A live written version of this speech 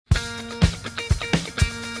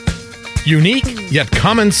Unique, yet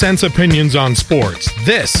common sense opinions on sports.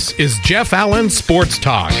 This is Jeff Allen Sports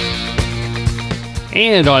Talk.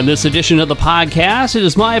 And on this edition of the podcast, it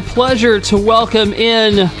is my pleasure to welcome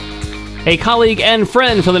in a colleague and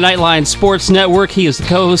friend from the Nightline Sports Network. He is the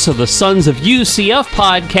co-host of the Sons of UCF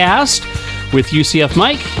podcast with UCF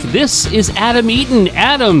Mike. This is Adam Eaton.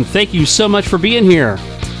 Adam, thank you so much for being here.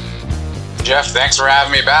 Jeff, thanks for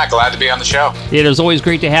having me back. Glad to be on the show. It is always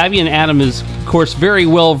great to have you, and Adam is, of course, very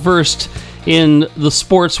well versed in the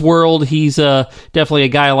sports world. He's definitely a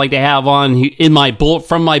guy I like to have on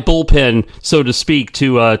from my bullpen, so to speak,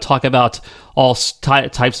 to talk about all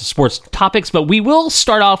types of sports topics. But we will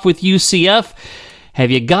start off with UCF. Have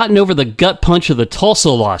you gotten over the gut punch of the Tulsa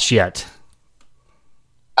loss yet?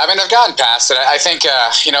 I mean, I've gotten past it. I think,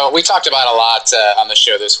 we talked about a lot on the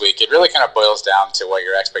show this week. It really kind of boils down to what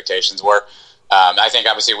your expectations were. I think,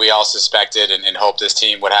 obviously, we all suspected and hoped this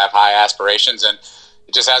team would have high aspirations, and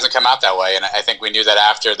it just hasn't come out that way. And I think we knew that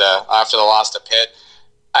after the loss to Pitt.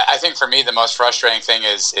 I think for me, the most frustrating thing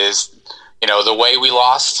is the way we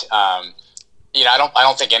lost. I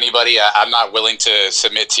don't think anybody. I'm not willing to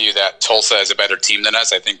submit to you that Tulsa is a better team than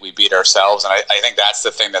us. I think we beat ourselves, and I think that's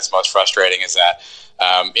the thing that's most frustrating is that.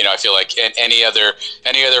 I feel like any other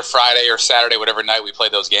Friday or Saturday, whatever night we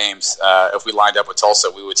played those games, if we lined up with Tulsa,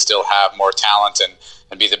 we would still have more talent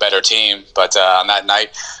and be the better team. But on that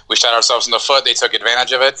night, we shot ourselves in the foot. They took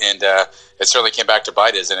advantage of it, and it certainly came back to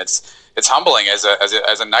bite us. And it's humbling as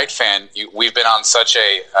a Knight fan. We've been on such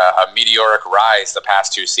a meteoric rise the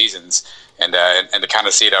past two seasons, and to kind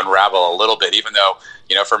of see it unravel a little bit, even though.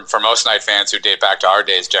 For most Knight fans who date back to our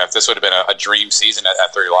days, Jeff, this would have been a dream season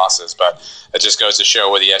at 3 losses. But it just goes to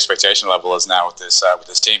show where the expectation level is now with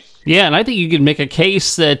this team. Yeah, and I think you could make a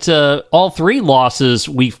case that all 3 losses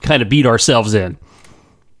we've kind of beat ourselves in.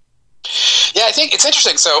 Yeah, I think it's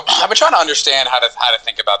interesting. So I've been trying to understand how to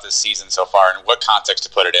think about this season so far and what context to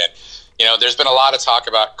put it in. There's been a lot of talk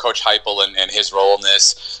about Coach Heupel and his role in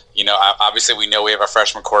this. Obviously we know we have a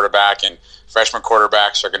freshman quarterback, and freshman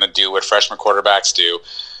quarterbacks are going to do what freshman quarterbacks do.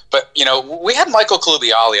 But, we had Michael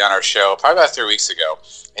Clubiali on our show probably about 3 weeks ago,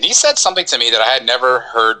 and he said something to me that I had never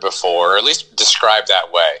heard before, or at least described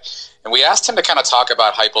that way. And we asked him to kind of talk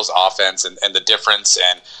about Heupel's offense and the difference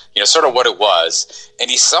and, sort of what it was. And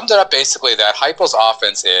he summed it up basically that Heupel's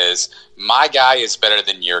offense is my guy is better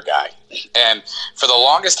than your guy. And for the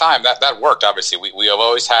longest time, that worked, obviously. We have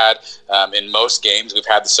always had, in most games, we've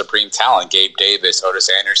had the supreme talent. Gabe Davis, Otis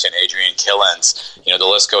Anderson, Adrian Killens, the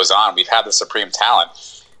list goes on. We've had the supreme talent.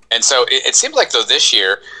 And so it seems like, though, this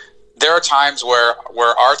year, there are times where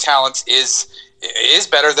our talent is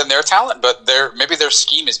better than their talent, but maybe their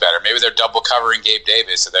scheme is better. Maybe they're double covering Gabe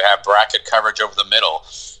Davis, so they have bracket coverage over the middle.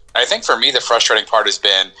 I think for me, the frustrating part has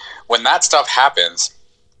been when that stuff happens,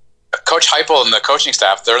 Coach Heupel and the coaching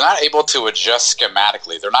staff, they're not able to adjust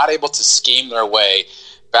schematically. They're not able to scheme their way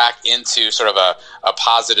back into sort of a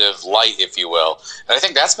positive light, if you will. And I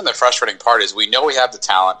think that's been the frustrating part is we know we have the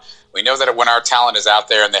talent. We know that when our talent is out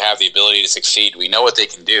there and they have the ability to succeed, we know what they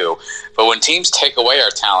can do. But when teams take away our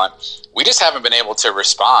talent, we just haven't been able to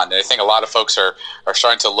respond. And I think a lot of folks are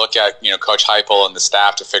starting to look at Coach Heupel and the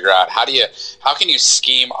staff to figure out how can you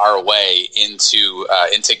scheme our way into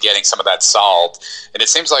getting some of that solved. And it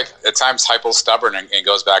seems like at times Heupel's stubborn and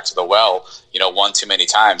goes back to the well one too many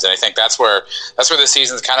times. And I think that's where this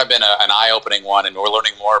season's kind of been an eye-opening one, and we're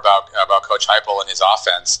learning more about Coach Heupel and his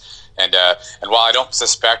offense. And while I don't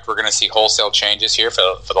suspect we're going to see wholesale changes here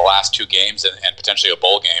for the last 2 games and potentially a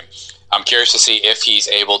bowl game, I'm curious to see if he's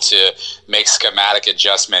able to make schematic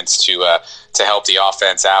adjustments to help the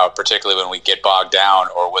offense out, particularly when we get bogged down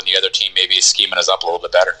or when the other team maybe is scheming us up a little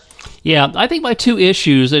bit better. Yeah, I think my 2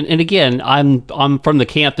 issues, and again, I'm from the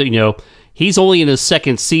camp that he's only in his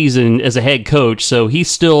 2nd season as a head coach, so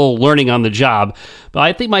he's still learning on the job. But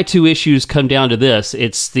I think my 2 issues come down to this: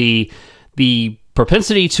 it's the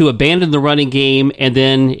propensity to abandon the running game, and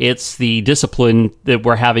then it's the discipline that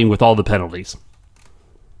we're having with all the penalties.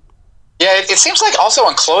 Yeah, it seems like also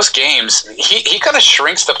in close games, he kind of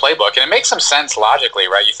shrinks the playbook, and it makes some sense logically,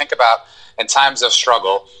 right? You think about in times of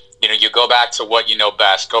struggle, you go back to what you know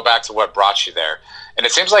best, go back to what brought you there. And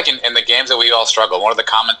it seems like in the games that we all struggle, one of the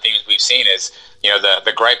common themes we've seen is,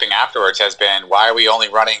 the griping afterwards has been, why are we only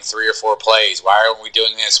running 3 or 4 plays? Why aren't we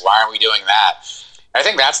doing this? Why aren't we doing that? I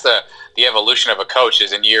think that's the evolution of a coach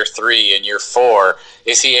is in year 3 and year 4,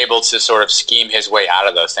 is he able to sort of scheme his way out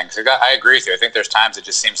of those things? I agree with you. I think there's times it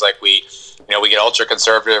just seems like we get ultra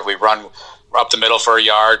conservative. We run up the middle for a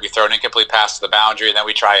yard, we throw an incomplete pass to the boundary, and then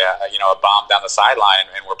we try a bomb down the sideline,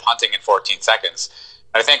 and we're punting in 14 seconds.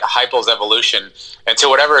 I think Heupel's evolution, and to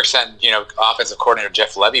whatever extent, offensive coordinator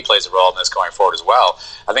Jeff Levy plays a role in this going forward as well.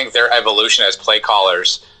 I think their evolution as play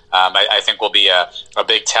callers, I think will be a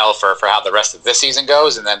big tell for how the rest of this season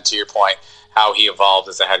goes. And then to your point, how he evolved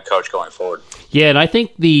as a head coach going forward. Yeah, and I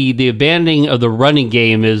think the abandoning of the running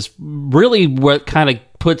game is really what kind of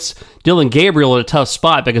puts Dillon Gabriel in a tough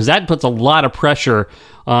spot, because that puts a lot of pressure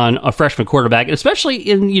on a freshman quarterback,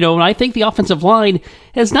 especially and I think the offensive line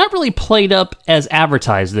has not really played up as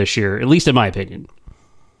advertised this year, at least in my opinion.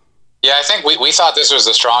 Yeah, I think we thought this was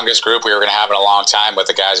the strongest group we were going to have in a long time with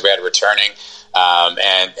the guys we had returning.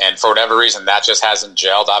 And for whatever reason, that just hasn't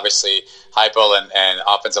gelled. Obviously, Heupel and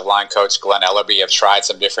offensive line coach Glenn Ellerbe have tried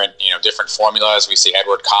some different formulas. We see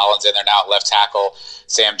Edward Collins in there now at left tackle.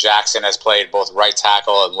 Sam Jackson has played both right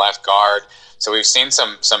tackle and left guard. So we've seen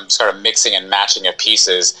some sort of mixing and matching of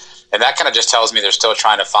pieces. And that kind of just tells me they're still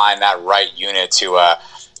trying to find that right unit to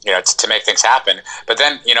make things happen. But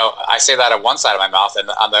then, I say that on one side of my mouth, and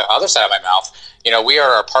on the other side of my mouth, we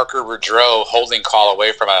are a Parker Boudreaux holding call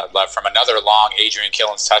away from another long Adrian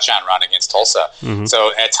Killins touchdown run against Tulsa. Mm-hmm.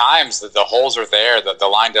 So at times the holes are there, the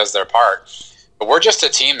line does their part. But we're just a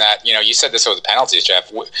team that, you said this with the penalties,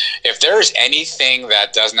 Jeff. If there's anything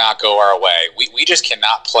that does not go our way, we just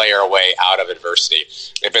cannot play our way out of adversity.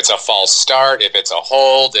 If it's a false start, if it's a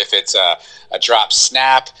hold, if it's a drop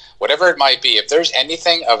snap, whatever it might be, if there's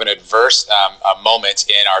anything of an adverse a moment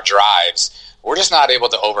in our drives, we're just not able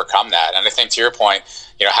to overcome that. And I think to your point,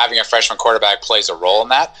 having a freshman quarterback plays a role in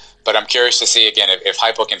that. But I'm curious to see, again, if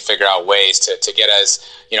Heupel can figure out ways to get us,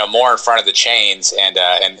 more in front of the chains. And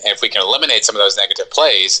if we can eliminate some of those negative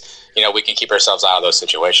plays, we can keep ourselves out of those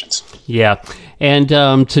situations. Yeah. And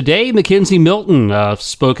today, Mackenzie Milton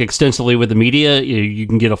spoke extensively with the media. You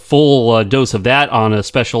can get a full dose of that on a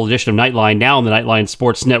special edition of Nightline now on the Nightline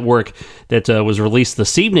Sports Network that was released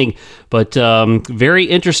this evening. But very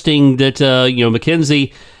interesting that,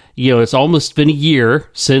 Mackenzie, it's almost been a year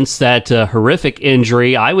since that horrific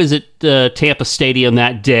injury. I was at Tampa Stadium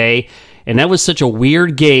that day, and that was such a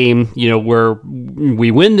weird game, where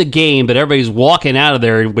we win the game, but everybody's walking out of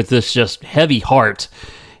there with this just heavy heart.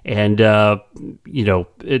 And, it's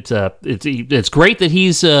great that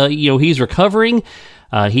he's recovering.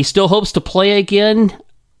 He still hopes to play again.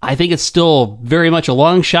 I think it's still very much a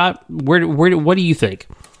long shot. What do you think?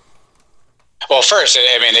 Well, first,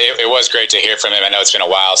 it was great to hear from him. I know it's been a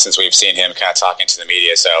while since we've seen him kind of talking to the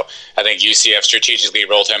media. So I think UCF strategically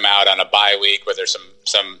rolled him out on a bye week where there's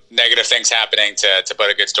some negative things happening to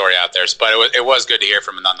put a good story out there. But it was good to hear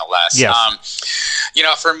from him nonetheless. Yes.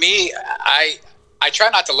 For me, I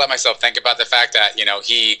try not to let myself think about the fact that,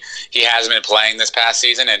 he hasn't been playing this past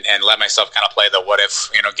season and let myself kind of play the what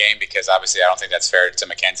if, game, because obviously I don't think that's fair to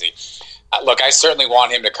Mackenzie. Look, I certainly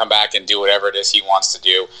want him to come back and do whatever it is he wants to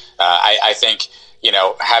do. I think,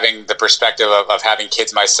 having the perspective of having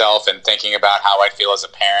kids myself and thinking about how I feel as a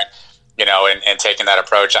parent, and taking that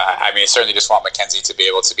approach, I certainly just want Mackenzie to be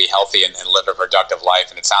able to be healthy and live a productive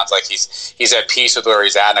life. And it sounds like he's at peace with where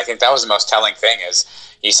he's at. And I think that was the most telling thing is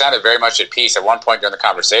he sounded very much at peace. At one point during the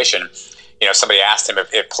conversation, somebody asked him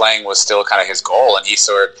if playing was still kind of his goal, and he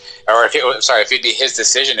if it'd be his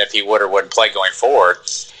decision if he would or wouldn't play going forward.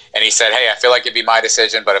 And he said, hey, I feel like it'd be my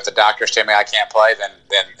decision, but if the doctors tell me I can't play,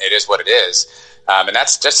 then it is what it is. And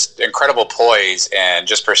that's just incredible poise and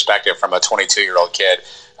just perspective from a 22-year-old kid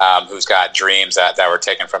who's got dreams that were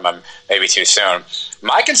taken from him maybe too soon.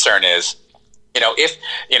 My concern is, if,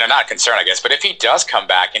 not concern, I guess, but if he does come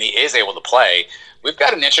back and he is able to play, we've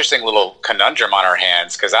got an interesting little conundrum on our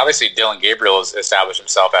hands because obviously Dillon Gabriel has established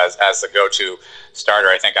himself as the go-to starter.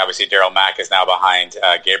 I think obviously Darryl Mack is now behind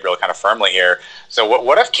Gabriel kind of firmly here. So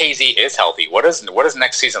what if KZ is healthy? What does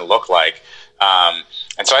next season look like?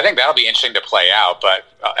 And so I think that'll be interesting to play out. But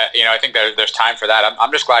I think there's time for that.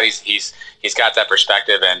 I'm just glad he's got that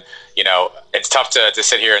perspective. And it's tough to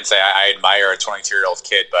sit here and say I admire a 22-year-old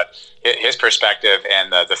kid, but his perspective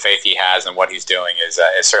and the faith he has and what he's doing is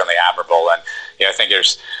certainly admirable. And I think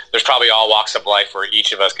there's probably all walks of life where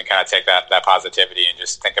each of us can kind of take that positivity and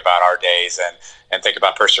just think about our days and think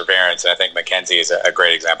about perseverance. And I think Mackenzie is a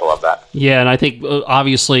great example of that. Yeah, and I think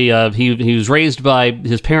obviously he was raised by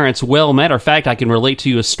his parents well. Matter of fact, I can relate to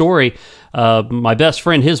you a story. My best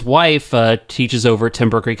friend, his wife, teaches over at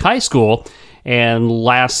Timber Creek High School. And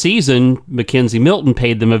last season, Mackenzie Milton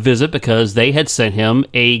paid them a visit because they had sent him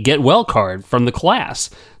a get well card from the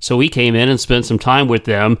class. So he came in and spent some time with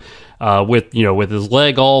them, with his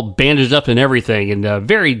leg all bandaged up and everything, and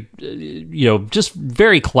very, just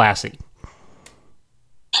very classy.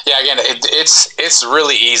 Yeah, again, it's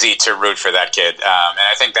really easy to root for that kid, and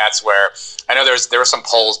I think that's where I know there were some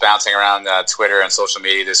polls bouncing around Twitter and social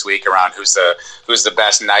media this week around who's the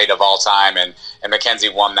best Knight of all time, and Mackenzie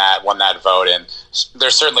won that vote, and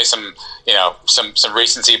there's certainly some some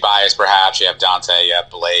recency bias perhaps. You have Dante, you have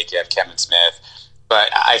Blake, you have Kevin Smith, but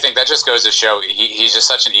I think that just goes to show he's just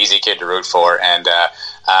such an easy kid to root for, and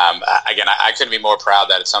again, I couldn't be more proud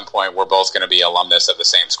that at some point we're both going to be alumnus of the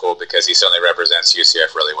same school because he certainly represents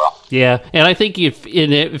UCF really well. Yeah, and I think if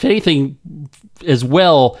anything as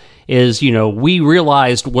well is, we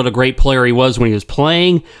realized what a great player he was when he was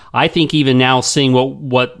playing. I think even now seeing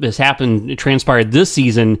what has happened, transpired this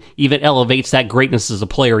season, even elevates that greatness as a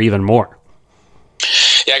player even more.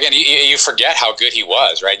 Yeah, again, you forget how good he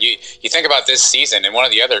was, right? You think about this season, and one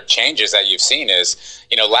of the other changes that you've seen is,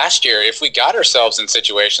 last year, if we got ourselves in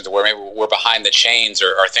situations where maybe we're behind the chains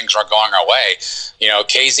or things aren't going our way,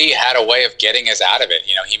 KZ had a way of getting us out of it.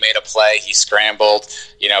 He made a play, he scrambled,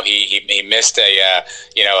 he missed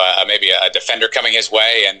maybe a defender coming his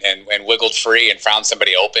way and wiggled free and found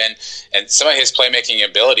somebody open. And some of his playmaking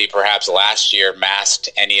ability, perhaps last year, masked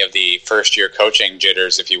any of the first-year coaching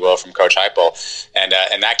jitters, if you will, from Coach Heupel. And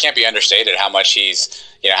that can't be understated how much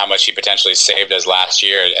how much he potentially saved us last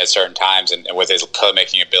year at certain times and with his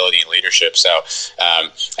playmaking ability and leadership. So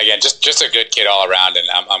again, just a good kid all around, and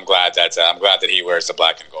I'm glad that he wears the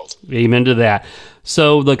black and gold. Amen to that.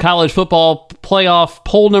 So the college football playoff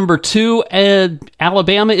poll number 2,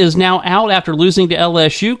 Alabama is now out after losing to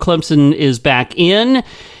LSU. Clemson is back in.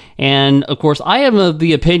 And, of course, I am of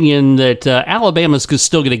the opinion that Alabama's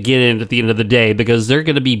still going to get in at the end of the day because they're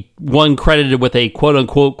going to be, credited with a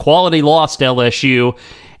quote-unquote quality loss to LSU,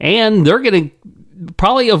 and they're going to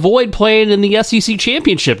probably avoid playing in the SEC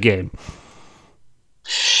championship game.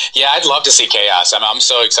 Yeah, I'd love to see chaos. I'm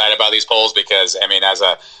so excited about these polls because,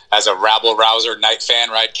 as a rabble-rouser Knight fan,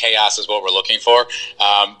 right, chaos is what we're looking for.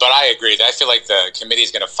 But I agree. I feel like the committee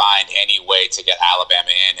is going to find any way to get Alabama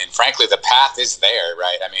in. And frankly, the path is there,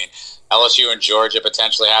 right? LSU and Georgia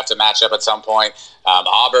potentially have to match up at some point.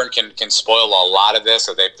 Auburn can spoil a lot of this.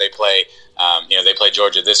 So they play, they play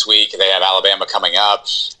Georgia this week. They have Alabama coming up.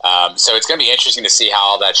 So it's going to be interesting to see how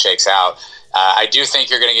all that shakes out. I do think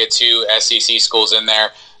you're going to get 2 SEC schools in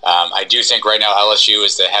there. I do think right now LSU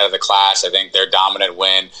is the head of the class. I think their dominant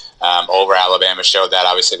win over Alabama showed that.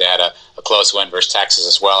 Obviously, they had a close win versus Texas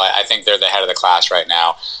as well. I think they're the head of the class right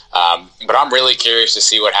now. But I'm really curious to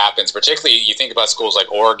see what happens, particularly you think about schools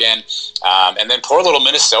like Oregon and then poor little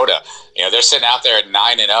Minnesota. They're sitting out there at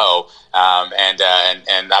 9-0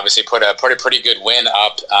 and obviously put a pretty good win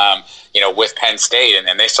up, with Penn State,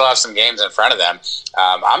 and they still have some games in front of them.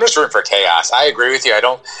 I'm just rooting for chaos. I agree with you. I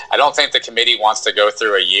don't think the committee wants to go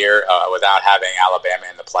through a year without having Alabama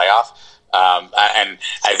in the playoff. And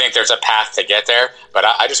I think there's a path to get there, but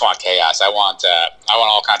I just want chaos. I want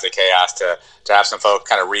all kinds of chaos to have some folks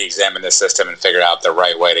kind of re-examine the system and figure out the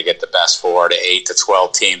right way to get the best 4 to 8 to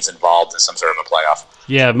 12 teams involved in some sort of a playoff.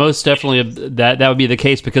 Yeah, most definitely that would be the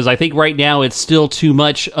case because I think right now it's still too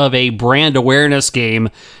much of a brand awareness game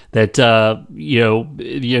that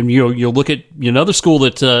you look at another school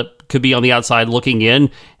that could be on the outside looking in.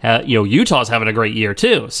 Utah's having a great year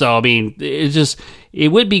too. So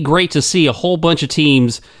it would be great to see a whole bunch of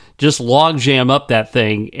teams just log jam up that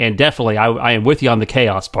thing. And definitely, I am with you on the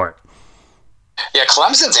chaos part. Yeah,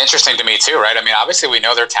 Clemson's interesting to me too, right? Obviously we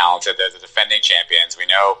know they're talented. They're the defending champions. We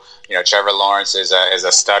know, Trevor Lawrence is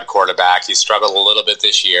a stud quarterback. He struggled a little bit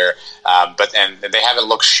this year, but they haven't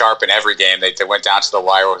looked sharp in every game. They went down to the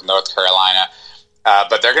wire with North Carolina.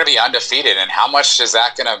 But they're going to be undefeated, and how much is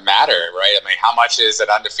that going to matter, right? How much is an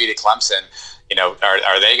undefeated Clemson?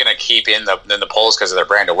 Are they going to keep in the polls because of their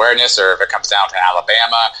brand awareness, or if it comes down to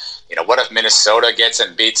Alabama? What if Minnesota gets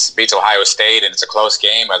and beats Ohio State and it's a close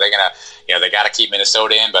game? Are they going to, they got to keep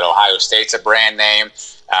Minnesota in, but Ohio State's a brand name.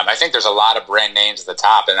 I think there's a lot of brand names at the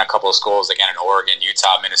top, and a couple of schools again in Oregon,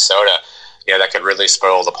 Utah, Minnesota, that could really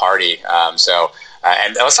spoil the party.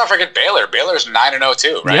 And let's not forget Baylor. Baylor's 9-0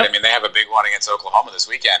 too, right? Yep. They have a big one against Oklahoma this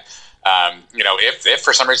weekend. If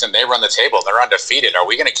for some reason they run the table, they're undefeated. Are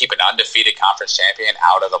we going to keep an undefeated conference champion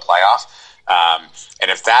out of the playoff? And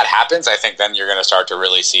if that happens, I think then you're going to start to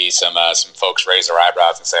really see some folks raise their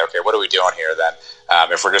eyebrows and say, okay, what are we doing here then?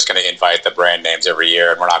 If we're just going to invite the brand names every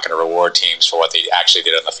year and we're not going to reward teams for what they actually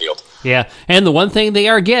did on the field. Yeah, and the one thing they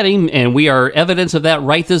are getting, and we are evidence of that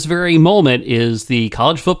right this very moment, is the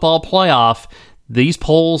college football playoff. These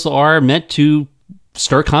polls are meant to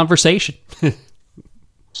stir conversation.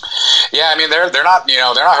 Yeah, they're not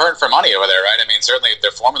hurting for money over there, right? Certainly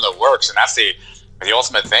their formula works, and the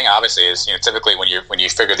ultimate thing, obviously, is typically when you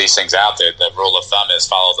figure these things out, the rule of thumb is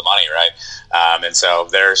follow the money, right? And so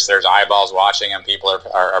there's eyeballs watching, and people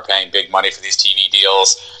are paying big money for these TV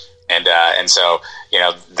deals, and so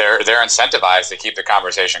they're incentivized to keep the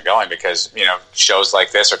conversation going because shows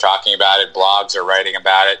like this are talking about it, blogs are writing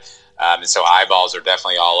about it. And so eyeballs are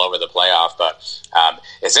definitely all over the playoff. But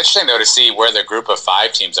it's interesting, though, to see where the group of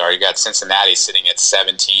 5 teams are. You got Cincinnati sitting at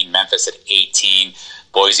 17, Memphis at 18,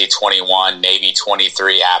 Boise 21, Navy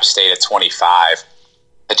 23, App State at 25.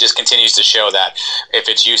 It just continues to show that if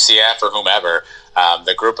it's UCF or whomever,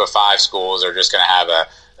 the group of 5 schools are just going to have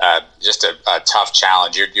a tough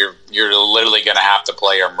challenge. You're literally going to have to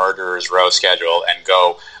play a murderer's row schedule and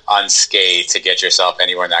go unscathed to get yourself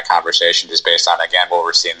anywhere in that conversation, just based on, again, what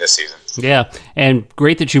we're seeing this season. Yeah, and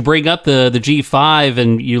great that you bring up the G5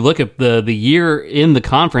 and you look at the year in the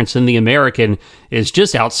conference, in the American is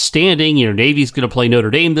just outstanding. Navy's going to play Notre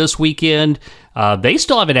Dame this weekend. They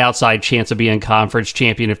still have an outside chance of being conference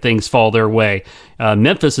champion if things fall their way.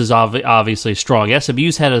 Memphis is obviously strong.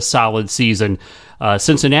 SMU's had a solid season.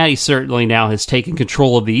 Cincinnati certainly now has taken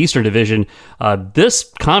control of the Eastern Division.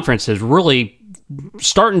 This conference is really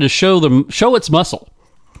starting to show its muscle.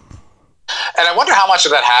 And I wonder how much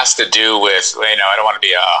of that has to do with, I don't want to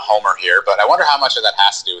be a homer here, but I wonder how much of that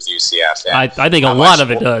has to do with UCF. I think a lot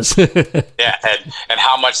of it does. Yeah, and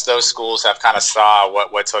how much those schools have kind of saw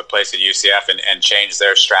what took place at UCF and changed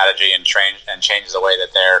their strategy and changed the way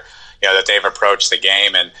that that they've approached the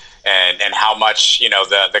game and how much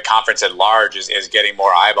the conference at large is getting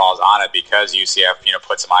more eyeballs on it because UCF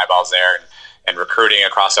put some eyeballs there and recruiting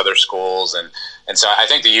across other schools and so I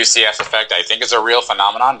think the UCF effect I think is a real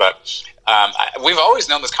phenomenon, but we've always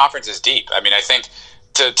known this conference is deep. I mean, I think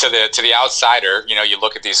to the outsider, you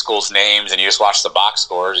look at these schools' names and you just watch the box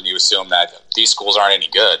scores and you assume that these schools aren't any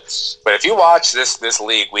good. But if you watch this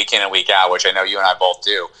league week in and week out, which I know you and I both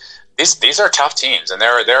do, these are tough teams, and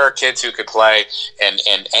there are kids who could play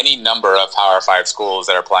in any number of Power 5 schools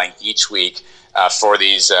that are playing each week for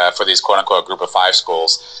these quote unquote group of 5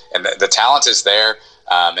 schools, and the talent is there.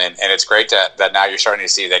 And it's great that now you're starting to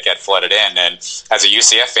see that get flooded in. And as a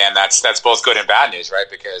UCF fan, that's both good and bad news, right?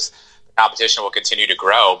 Because the competition will continue to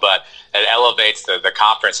grow, but it elevates the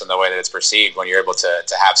conference in the way that it's perceived when you're able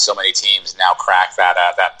to have so many teams now crack that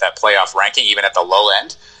playoff ranking, even at the low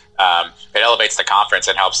end. It elevates the conference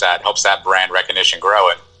and helps that brand recognition grow.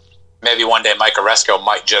 And maybe one day Mike Oresco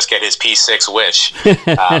might just get his P6 wish,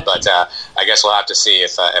 but I guess we'll have to see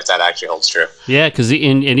if that actually holds true. Yeah, because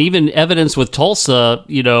even evidence with Tulsa,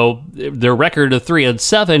 their record of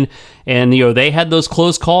 3-7, and they had those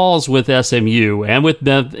close calls with SMU and with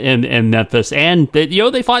Memphis, and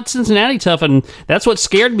they fought Cincinnati tough, and that's what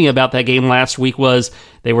scared me about that game last week was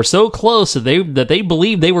they were so close that they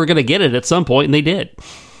believed they were going to get it at some point, and they did.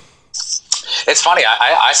 It's funny.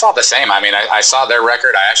 I saw the same. I mean, I saw their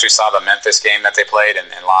record. I actually saw the Memphis game that they played and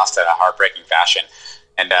lost in a heartbreaking fashion.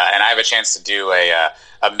 And I have a chance to do a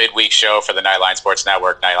midweek show for the Nightline Sports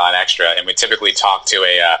Network, Nightline Extra, and we typically talk to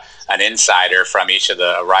an insider from each of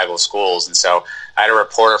the rival schools. And so I had a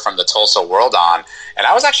reporter from the Tulsa World on, and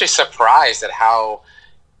I was actually surprised at how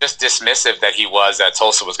just dismissive that he was that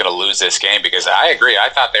Tulsa was going to lose this game, because I agree. I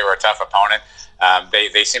thought they were a tough opponent.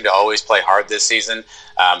 They seem to always play hard this season.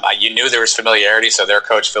 You knew there was familiarity, so their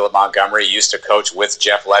coach, Philip Montgomery, used to coach with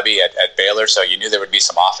Jeff Lebby at Baylor, so you knew there would be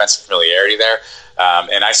some offensive familiarity there.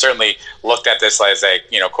 And I certainly looked at this as a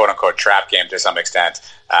quote-unquote trap game to some extent.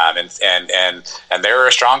 And they were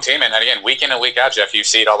a strong team. And again, week in and week out, Jeff, you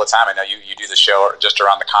see it all the time. I know you do the show just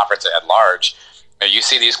around the conference at large. You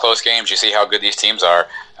see these close games. You see how good these teams are.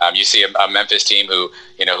 You see a Memphis team who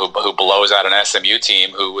blows out an SMU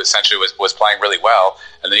team who essentially was playing really well,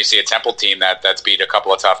 and then you see a Temple team that's beat a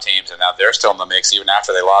couple of tough teams, and now they're still in the mix even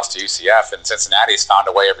after they lost to UCF. And Cincinnati's found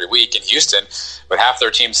a way every week. And Houston, with half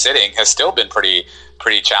their team sitting, has still been pretty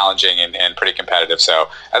challenging and pretty competitive. So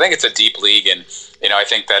I think it's a deep league, and I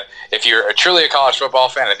think that if you're truly a college football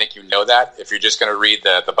fan, I think you know that. If you're just going to read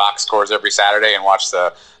the box scores every Saturday and watch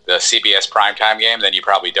the CBS primetime game, then you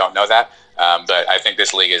probably don't know that. But I think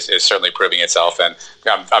this league is certainly proving itself, and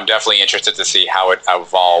I'm definitely interested to see how it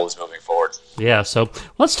evolves moving forward. Yeah, so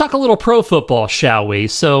let's talk a little pro football, shall we?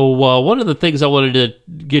 So one of the things I wanted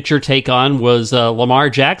to get your take on was Lamar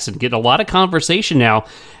Jackson getting a lot of conversation now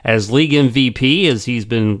as league MVP, as he's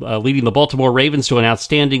been leading the Baltimore Ravens to an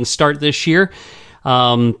outstanding start this year.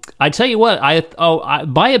 I tell you what,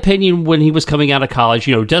 my opinion when he was coming out of college,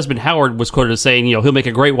 Desmond Howard was quoted as saying, he'll make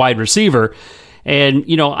a great wide receiver. And,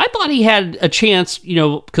 I thought he had a chance,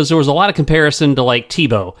 because there was a lot of comparison to like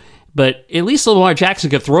Tebow, but at least Lamar Jackson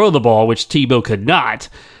could throw the ball, which Tebow could not.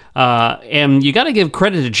 And you got to give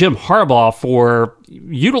credit to Jim Harbaugh for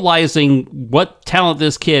utilizing what talent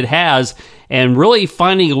this kid has and really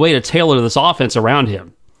finding a way to tailor this offense around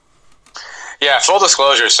him. Yeah, full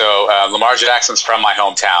disclosure. So Lamar Jackson's from my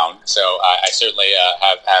hometown, so I certainly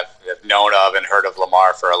have known of and heard of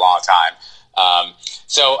Lamar for a long time.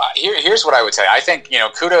 Here's what I would say. I think,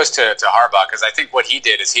 kudos to Harbaugh, because I think what he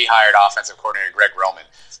did is he hired offensive coordinator Greg Roman.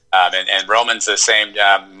 And Roman's the same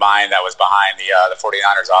mind that was behind the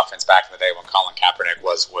 49ers offense back in the day when Colin Kaepernick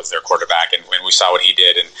was their quarterback, and when we saw what he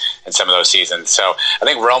did in some of those seasons. So I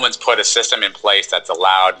think Roman's put a system in place that's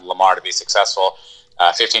allowed Lamar to be successful.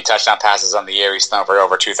 15 touchdown passes on the year. He's thrown for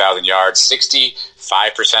over 2,000 yards,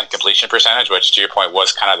 65% completion percentage, which, to your point,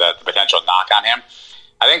 was kind of the potential knock on him.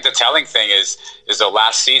 I think the telling thing is the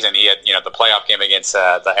last season he had, the playoff game against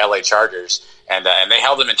the LA Chargers, and they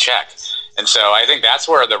held him in check. And so I think that's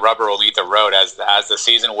where the rubber will meet the road as the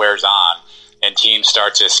season wears on and teams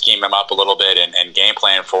start to scheme him up a little bit and game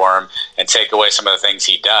plan for him and take away some of the things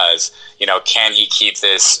he does. Can he keep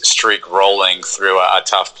this streak rolling through a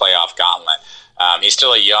tough playoff gauntlet? He's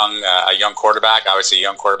still a young quarterback. Obviously,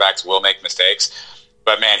 young quarterbacks will make mistakes.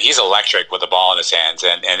 But, man, he's electric with the ball in his hands,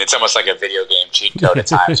 and it's almost like a video game cheat code at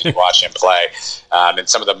times when you watch him play. And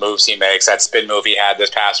some of the moves he makes, that spin move he had this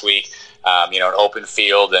past week, an open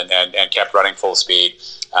field and kept running full speed.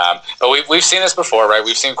 But we've seen this before, right?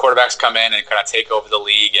 We've seen quarterbacks come in and kind of take over the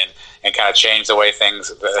league and kind of change the way things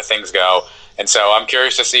go. And so I'm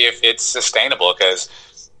curious to see if it's sustainable, because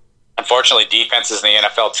unfortunately defenses in the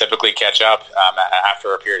NFL typically catch up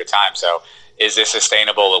after a period of time. So is this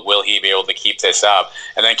sustainable? Will he be able to keep this up?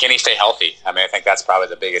 And then can he stay healthy? I mean, I think that's probably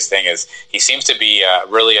the biggest thing, is he seems to be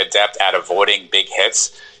really adept at avoiding big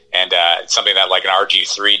hits. And something that like an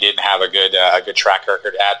RG3 didn't have a good track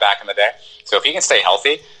record at back in the day. So if he can stay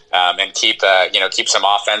healthy and keep some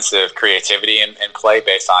offensive creativity in play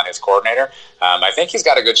based on his coordinator, I think he's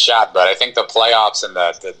got a good shot. But I think the playoffs and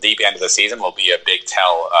the deep end of the season will be a big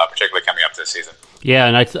tell, particularly coming up this season. Yeah,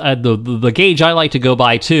 and the gauge I like to go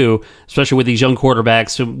by too, especially with these young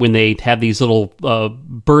quarterbacks when they have these little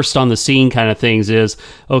burst on the scene kind of things, is,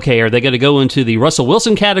 okay, are they going to go into the Russell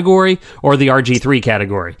Wilson category or the RG3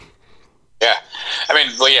 category? Yeah, I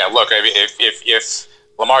mean, well, yeah. Look, if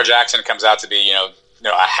Lamar Jackson comes out to be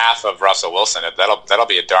a half of Russell Wilson, that'll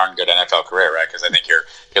be a darn good NFL career, right? Because I think you're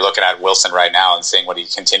looking at Wilson right now and seeing what he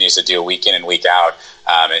continues to do week in and week out,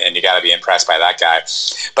 and you got to be impressed by that guy.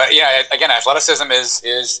 But yeah, again, athleticism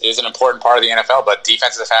is an important part of the NFL, but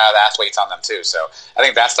defenses have athletes on them too. So I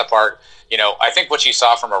think that's the part. I think what you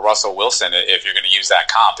saw from a Russell Wilson, if you're going to use that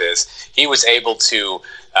comp, is he was able to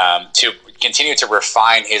continue to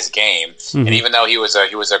refine his game. Mm-hmm. And even though he was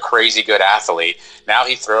a crazy good athlete, now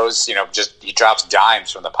he throws, he drops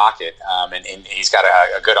dimes from the pocket, and he's got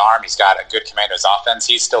a good arm. He's got a good command of his offense.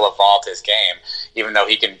 He's still evolved his game, even though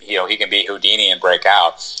he can be Houdini and break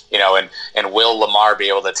out. And will Lamar be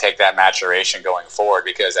able to take that maturation going forward?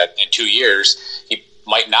 Because in 2 years, he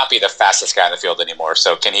might not be the fastest guy in the field anymore.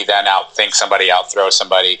 So can he then outthink somebody, outthrow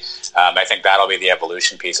somebody? I think that'll be the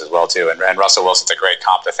evolution piece as well too. And Russell Wilson's a great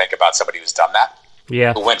comp to think about, somebody who's done that.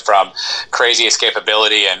 Yeah. Who went from crazy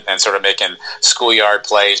escapability and sort of making schoolyard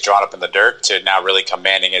plays drawn up in the dirt to now really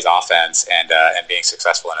commanding his offense and being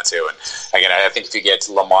successful in it too. And again, I think if you get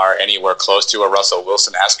Lamar anywhere close to a Russell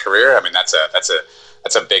Wilson-esque career, I mean, that's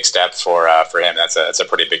a big step for him. That's a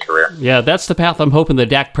pretty big career. Yeah, that's the path I'm hoping that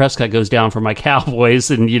Dak Prescott goes down for my Cowboys.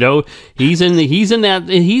 And he's in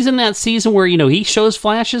that season where he shows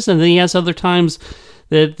flashes, and then he has other times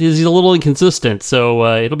that he's a little inconsistent. So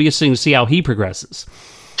it'll be interesting to see how he progresses.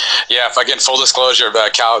 Yeah, again, full disclosure,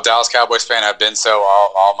 Dallas Cowboys fan. I've been so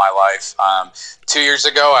all my life. 2 years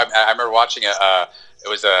ago, I remember watching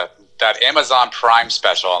that Amazon Prime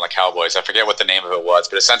special on the Cowboys. I forget what the name of it was,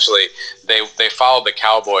 but essentially they followed the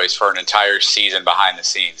Cowboys for an entire season behind the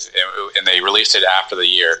scenes, and they released it after the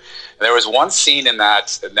year. And there was one scene in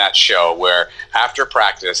that show where after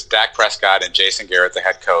practice, Dak Prescott and Jason Garrett, the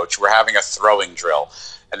head coach, were having a throwing drill.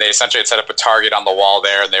 And they essentially had set up a target on the wall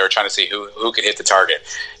there, and they were trying to see who could hit the target.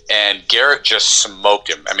 And Garrett just smoked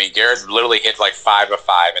him. I mean, Garrett literally hit like 5 of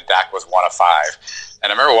 5, and Dak was 1 of 5.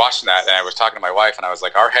 And I remember watching that, and I was talking to my wife, and I was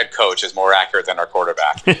like, our head coach is more accurate than our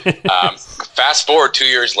quarterback. Fast forward 2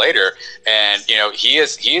 years later, and he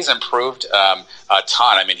has improved a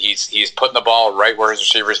ton. I mean, he's putting the ball right where his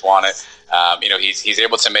receivers want it. He's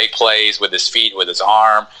able to make plays with his feet, with his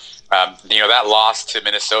arm. That loss to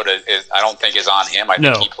Minnesota I don't think is on him. I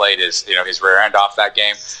think he played his rear end off that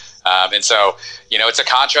game. And so, it's a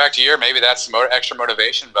contract year. Maybe that's extra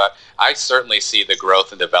motivation, but I certainly see the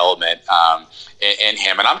growth and development in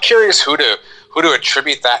him. And I'm curious who to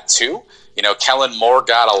attribute that to. Kellen Moore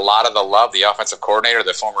got a lot of the love, the offensive coordinator,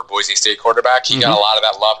 the former Boise State quarterback. He got a lot of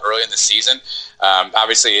that love early in the season.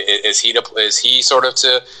 Obviously, is he sort of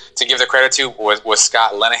to give the credit to? Was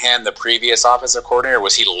Scott Linehan the previous offensive coordinator?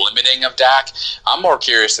 Was he limiting of Dak? I'm more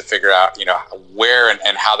curious to figure out, where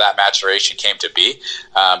and how that maturation came to be.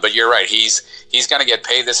 But you're right. He's going to get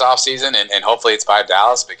paid this offseason, and hopefully it's by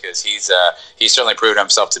Dallas, because he's certainly proven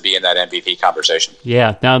himself to be in that MVP conversation.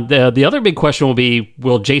 Yeah. Now, the other big question will be,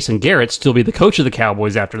 will Jason Garrett still be the coach of the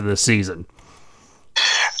Cowboys after this season?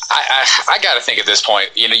 I got to think at this point,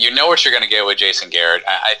 you know what you're going to get with Jason Garrett.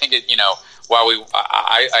 I think while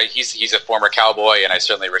he's a former Cowboy, and I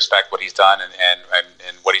certainly respect what he's done and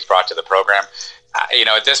what he's brought to the program.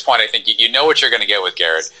 At this point, I think you know what you're going to get with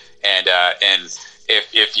Garrett, and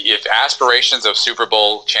if aspirations of Super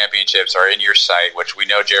Bowl championships are in your sight, which we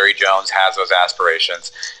know Jerry Jones has those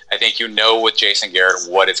aspirations, I think with Jason Garrett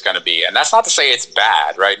what it's going to be. And that's not to say it's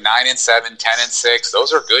bad, right? 9-7, 10-6,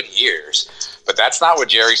 those are good years, but that's not what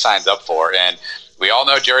Jerry signs up for. And we all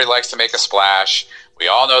know Jerry likes to make a splash. We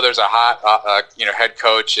all know there's a hot, head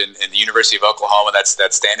coach in the University of Oklahoma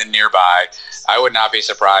that's standing nearby. I would not be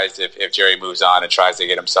surprised if Jerry moves on and tries to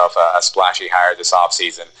get himself a splashy hire this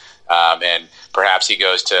offseason. And perhaps he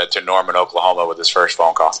goes to Norman, Oklahoma with his first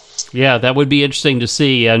phone call. Yeah, that would be interesting to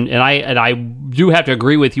see. And I do have to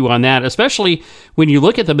agree with you on that, especially when you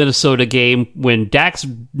look at the Minnesota game, when Dak's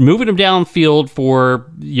moving him downfield for,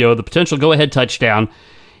 the potential go-ahead touchdown,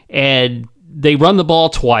 and they run the ball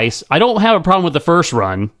twice. I don't have a problem with the first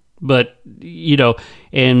run, but,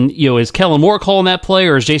 is Kellen Moore calling that play,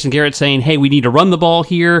 or is Jason Garrett saying, hey, we need to run the ball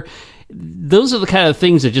here? Those are the kind of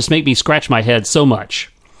things that just make me scratch my head so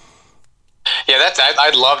much. Yeah,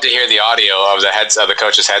 I'd love to hear the audio of the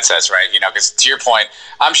coaches' headsets, right? Because to your point,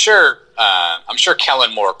 I'm sure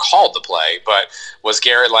Kellen Moore called the play, but was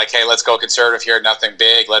Garrett like, "Hey, let's go conservative here, nothing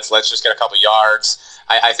big. Let's just get a couple yards."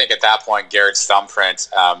 I think at that point, Garrett's thumbprint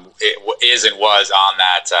is and was on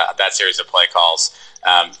that series of play calls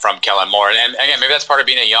from Kellen Moore, and again, maybe that's part of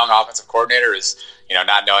being a young offensive coordinator is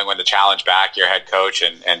not knowing when to challenge back your head coach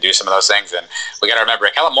and do some of those things. And we got to remember,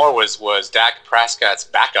 Kellen Moore was Dak Prescott's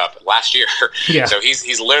backup last year. Yeah. So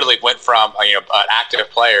he's literally went from an active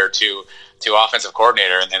player to offensive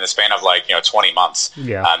coordinator in the span of 20 months.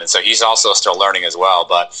 Yeah. And so he's also still learning as well.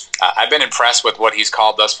 But I've been impressed with what he's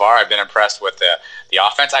called thus far. I've been impressed with the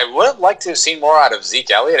offense. I would have liked to have seen more out of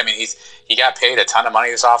Zeke Elliott. I mean, he got paid a ton of money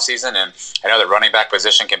this offseason, and I know the running back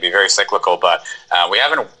position can be very cyclical, but we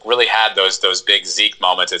haven't really had those big Zeke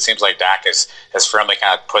moments. It seems like Dak has firmly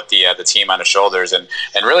kind of put the team on his shoulders, and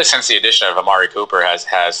really since the addition of Amari Cooper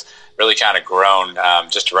has really kind of grown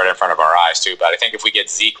just right in front of our eyes too. But I think if we get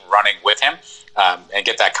Zeke running with him and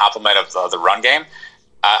get that complement of the run game,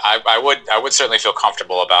 I would certainly feel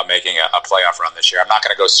comfortable about making a playoff run this year. I'm not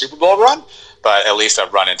going to go Super Bowl run, but at least a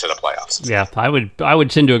run into the playoffs. Yeah, I would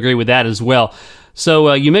tend to agree with that as well.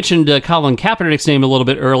 So you mentioned Colin Kaepernick's name a little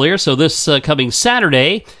bit earlier. So this coming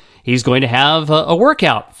Saturday, he's going to have a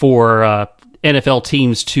workout for NFL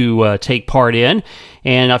teams to take part in.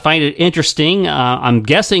 And I find it interesting. I'm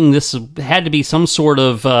guessing this had to be some sort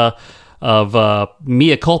of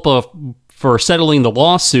mea culpa for settling the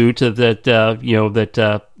lawsuit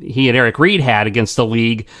that he and Eric Reid had against the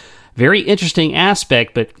league. Very interesting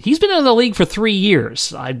aspect, but he's been in the league for 3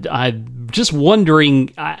 years. I'm just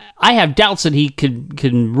wondering. I have doubts that he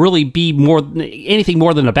can really be anything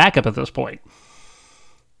more than a backup at this point.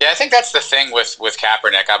 Yeah, I think that's the thing with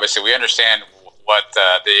Kaepernick. Obviously, we understand what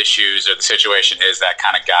the issues or the situation is that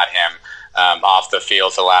kind of got him off the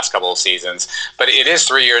field for the last couple of seasons. But it is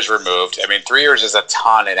 3 years removed. I mean, 3 years is a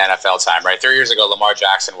ton in NFL time, right? 3 years ago, Lamar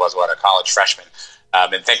Jackson was, a college freshman.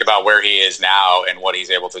 And think about where he is now and what he's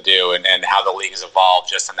able to do and how the league has evolved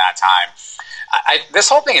just in that time. This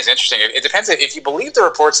whole thing is interesting. It depends. If you believe the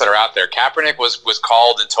reports that are out there, Kaepernick was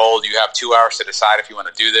called and told you have 2 hours to decide if you want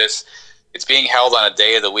to do this. It's being held on a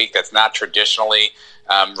day of the week that's not traditionally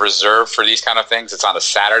reserved for these kind of things. It's on a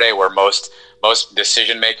Saturday where most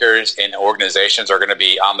decision makers in organizations are going to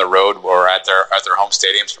be on the road or at their home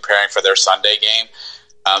stadiums preparing for their Sunday game.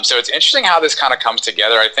 So it's interesting how this kind of comes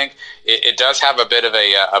together. I think it does have a bit of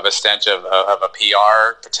a stench of a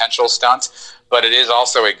PR potential stunt, but it is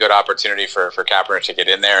also a good opportunity for Kaepernick to get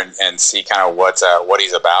in there and see kind of what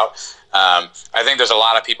he's about. I think there's a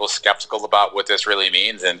lot of people skeptical about what this really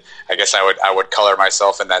means, and I guess I would color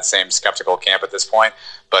myself in that same skeptical camp at this point.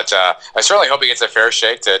 But I certainly hope he gets a fair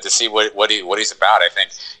shake to see what he's about. I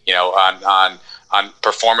think on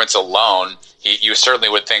performance alone, you certainly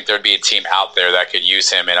would think there'd be a team out there that could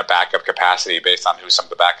use him in a backup capacity based on who some of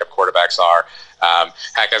the backup quarterbacks are.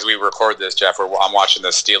 Heck, as we record this, Jeff, I'm watching the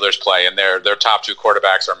Steelers play, and their top two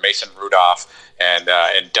quarterbacks are Mason Rudolph and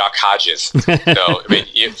Duck Hodges. So I mean,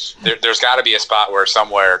 there's got to be a spot where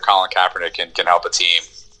somewhere Colin Kaepernick can help a team.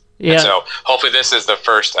 Yeah. And so hopefully this is the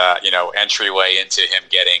first entryway into him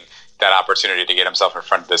getting that opportunity to get himself in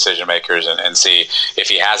front of decision makers and see if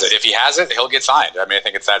he has it. If he has it, he'll get signed. I mean, I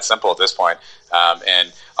think it's that simple at this point.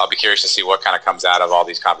 And I'll be curious to see what kind of comes out of all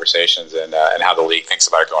these conversations and how the league thinks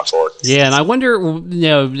about it going forward. Yeah, and I wonder,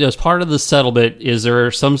 as part of the settlement, is there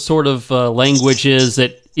some sort of language is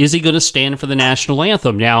he going to stand for the national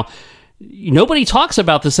anthem? Now, nobody talks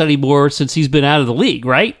about this anymore since he's been out of the league,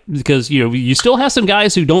 right? Because, you still have some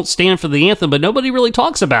guys who don't stand for the anthem, but nobody really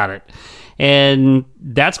talks about it. And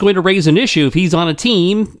that's going to raise an issue if he's on a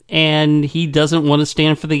team and he doesn't want to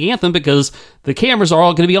stand for the anthem because the cameras are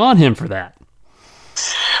all going to be on him for that.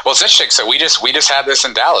 Well, it's interesting. So we just had this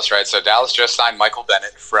in Dallas, right? So Dallas just signed Michael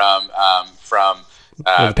Bennett from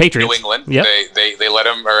the Patriots. New England. Yep. They let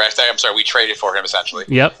him, or I'm sorry, we traded for him essentially.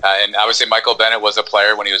 Yep. And obviously Michael Bennett was a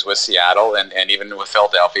player when he was with Seattle and even with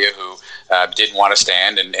Philadelphia who didn't want to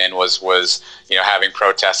stand and was having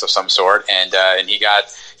protests of some sort. And he got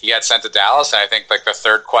sent to Dallas. And I think like the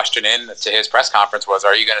third question in to his press conference was,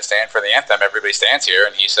 "Are you going to stand for the anthem? Everybody stands here."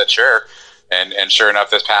 And he said, "Sure." And sure enough,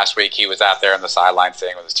 this past week he was out there on the sideline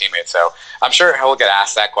staying with his teammates. So I'm sure he'll get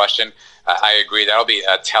asked that question. I agree. That'll be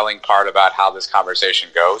a telling part about how this conversation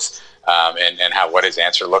goes and what his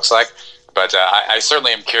answer looks like. But I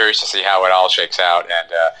certainly am curious to see how it all shakes out.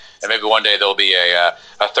 And maybe one day there'll be a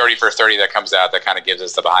 30 for 30 that comes out that kind of gives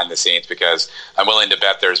us the behind the scenes, because I'm willing to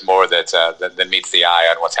bet there's more that meets the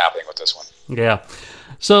eye on what's happening with this one. Yeah.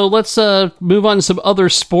 So let's move on to some other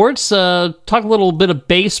sports. Talk a little bit of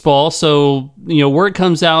baseball. So, word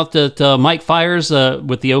comes out that Mike Fiers,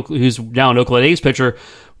 who's now an Oakland A's pitcher,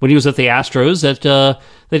 when he was at the Astros, that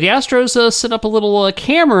the Astros set up a little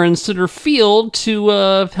camera in center field to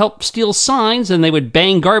help steal signs, and they would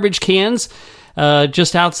bang garbage cans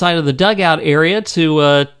just outside of the dugout area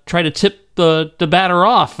to try to tip the batter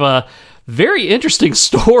off. Very interesting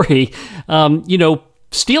story.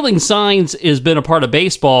 Stealing signs has been a part of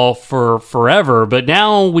baseball for forever, but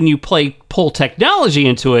now when you pull technology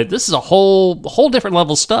into it, this is a whole different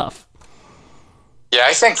level stuff. Yeah,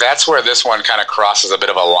 I think that's where this one kind of crosses a bit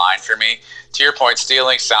of a line for me. To your point,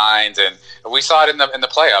 stealing signs, and we saw it in the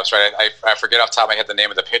playoffs, right? I forget off the top of my head the name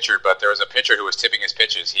of the pitcher, but there was a pitcher who was tipping his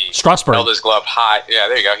pitches. He Strasburg held his glove high. Yeah,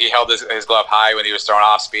 there you go. He held his glove high when he was throwing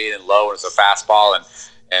off speed and low when it was a fastball,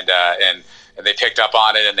 and they picked up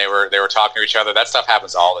on it, and they were talking to each other. That stuff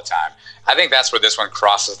happens all the time. I think that's where this one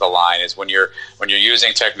crosses the line, is when you're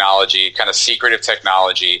using technology, kind of secretive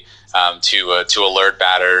technology, to alert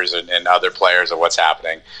batters and other players of what's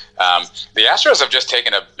happening. The Astros have just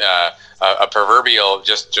taken a proverbial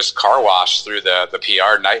just car wash through the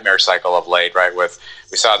PR nightmare cycle of late, right?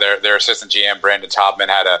 We saw their assistant GM Brandon Taubman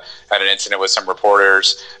had an incident with some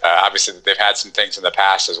reporters. Obviously, they've had some things in the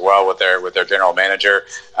past as well with their general manager,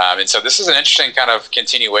 and so this is an interesting kind of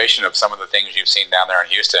continuation of some of the things you've seen down there in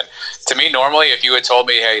Houston. To me, normally, if you had told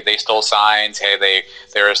me, "Hey, they stole signs," "Hey,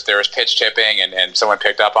 there was pitch tipping," and someone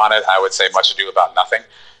picked up on it, I would say much ado about nothing.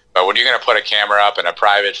 But when you're going to put a camera up and a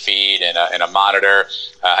private feed and a monitor,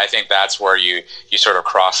 I think that's where you sort of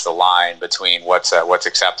cross the line between what's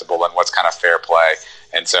acceptable and what's kind of fair play.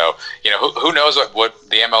 And so, who knows what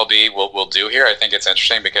the MLB will do here. I think it's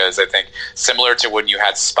interesting because I think similar to when you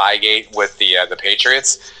had Spygate with the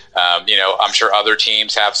Patriots, I'm sure other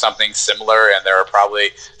teams have something similar, and there are probably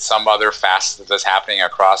some other facets that's happening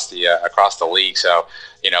across the league. So,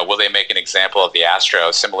 will they make an example of the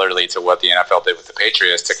Astros similarly to what the NFL did with the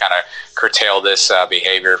Patriots to kind of curtail this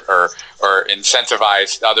behavior or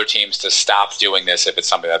incentivize other teams to stop doing this if it's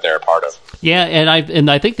something that they're a part of? Yeah, and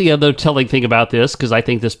I think the other telling thing about this, because I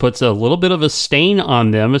think this puts a little bit of a stain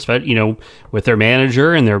on them, especially with their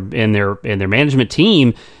manager and their management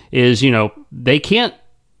team, is they can't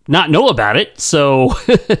not know about it. So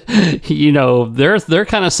they're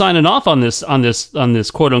kind of signing off on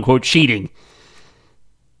this quote unquote cheating.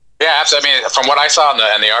 Yeah, absolutely. I mean, from what I saw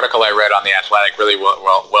in the article I read on The Athletic, really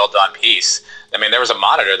well done piece. I mean, there was a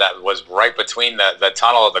monitor that was right between the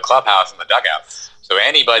tunnel of the clubhouse and the dugout. So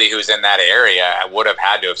anybody who's in that area would have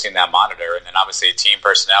had to have seen that monitor. And then obviously team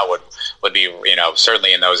personnel would be,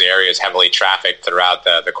 certainly in those areas heavily trafficked throughout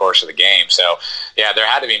the course of the game. So, yeah, there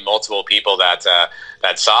had to be multiple people that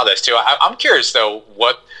saw this too. I'm curious, though,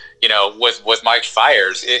 what – with Mike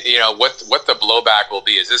Fiers, what the blowback will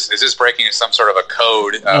be. Is this breaking some sort of a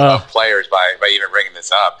code of players by even bringing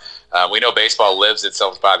this up? We know baseball lives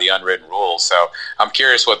itself by the unwritten rules. So I'm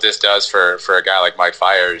curious what this does for a guy like Mike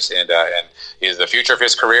Fiers and is the future of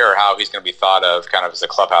his career, or how he's going to be thought of kind of as a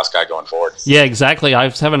clubhouse guy going forward. Yeah, exactly. I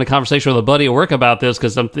was having a conversation with a buddy at work about this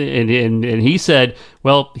because and he said,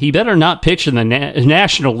 well, he better not pitch in the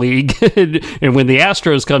National League and when the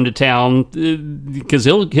Astros come to town, because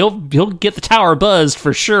he'll get the tower buzzed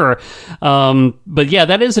for sure. But yeah,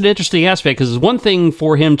 that is an interesting aspect, because it's one thing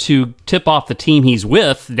for him to tip off the team he's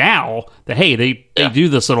with now that, hey, they do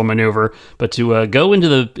this little maneuver, but to go into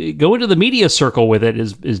the media circle with it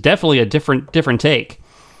is definitely a different take.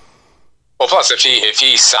 Well, plus if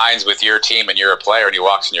he signs with your team and you're a player and he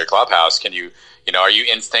walks in your clubhouse, are you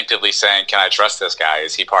instinctively saying, can I trust this guy?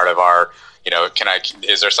 Is he part of our,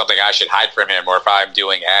 is there something I should hide from him? Or if I'm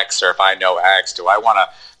doing X, or if I know X, do I want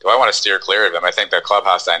to steer clear of him? I think the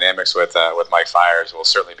clubhouse dynamics with Mike Fiers will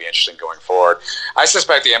certainly be interesting going forward. I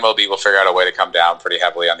suspect the MLB will figure out a way to come down pretty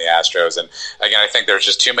heavily on the Astros. And again, I think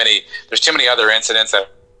there's too many other incidents that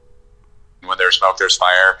when there's smoke, there's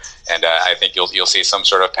fire. And I think you'll see some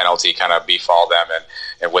sort of penalty kind of befall them,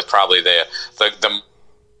 and with probably the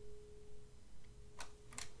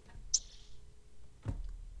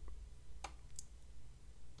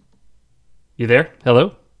You there?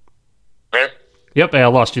 Hello? Where? Yep, I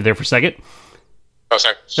lost you there for a second. Oh,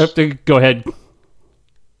 sorry. Go ahead.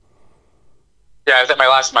 Yeah, I think my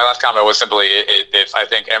last comment was simply if I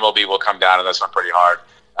think MLB will come down on this one pretty hard,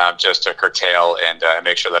 just to curtail and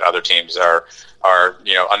make sure that other teams are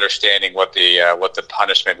understanding what the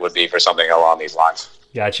punishment would be for something along these lines.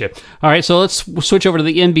 Gotcha. All right, so let's switch over to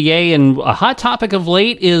the NBA, and a hot topic of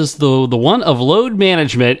late is the one of load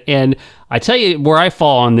management. And I tell you where I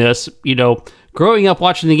fall on this. Growing up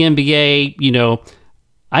watching the NBA,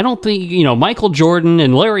 I don't think Michael Jordan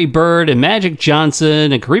and Larry Bird and Magic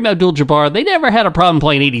Johnson and Kareem Abdul-Jabbar, they never had a problem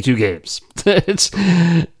playing 82 games.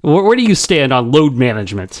 Where do you stand on load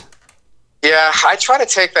management? Yeah, I try to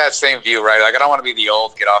take that same view, right? Like, I don't want to be the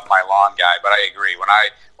old get off my lawn guy, but I agree.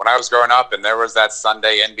 When I was growing up and there was that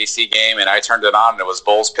Sunday NBC game and I turned it on and it was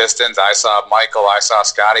Bulls Pistons, I saw Michael, I saw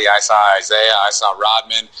Scotty, I saw Isaiah, I saw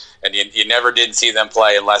Rodman, and you never did see them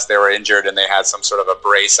play unless they were injured and they had some sort of a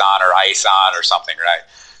brace on or ice on or something, right?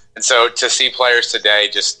 And so to see players today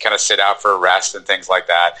just kind of sit out for a rest and things like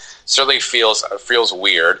that certainly feels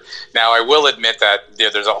weird. Now, I will admit that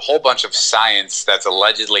there's a whole bunch of science that's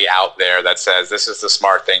allegedly out there that says this is the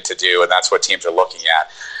smart thing to do, and that's what teams are looking at.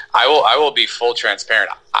 I will be full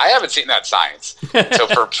transparent. I haven't seen that science. So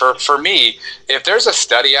for me, if there's a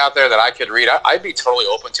study out there that I could read, I'd be totally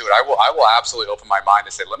open to it. I will absolutely open my mind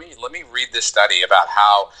and say, let me read this study about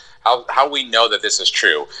how we know that this is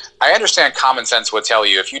true. I understand common sense would tell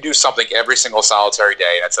you if you do something every single solitary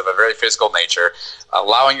day and it's of a very physical nature,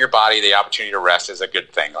 allowing your body the opportunity to rest is a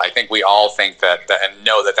good thing. I think we all think that and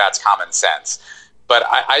know that that's common sense. But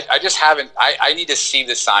I just haven't. I need to see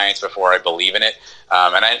the science before I believe in it,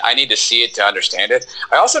 and I need to see it to understand it.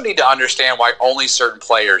 I also need to understand why only certain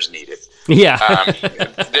players need it. Yeah.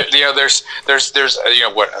 There's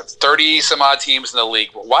 30 some odd teams in the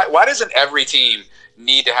league. Why doesn't every team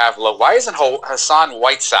need to have load? Why isn't Hassan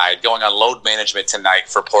Whiteside going on load management tonight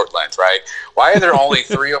for Portland, right? Why are there only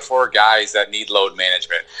 3 or 4 guys that need load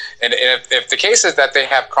management? And if the case is that they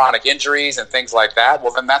have chronic injuries and things like that,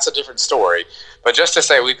 well, then that's a different story. But just to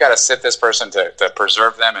say we've got to sit this person to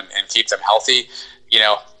preserve them and keep them healthy,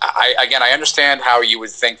 I understand how you would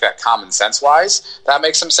think that common sense-wise that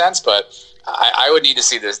makes some sense, but I would need to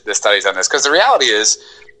see the studies on this, because the reality is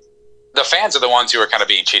the fans are the ones who are kind of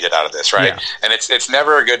being cheated out of this, right? Yeah. And it's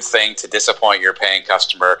never a good thing to disappoint your paying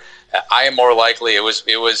customer. I am more likely, it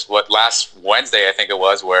was what last Wednesday, I think it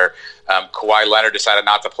was, where Kawhi Leonard decided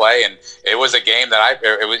not to play, and it was a game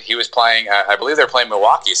that he was playing, I believe they were playing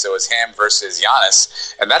Milwaukee, so it was him versus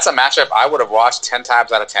Giannis, and that's a matchup I would have watched 10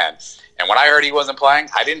 times out of 10. And when I heard he wasn't playing,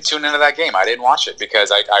 I didn't tune into that game. I didn't watch it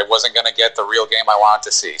because I wasn't going to get the real game I wanted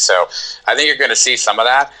to see. So I think you're going to see some of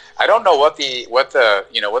that. I don't know what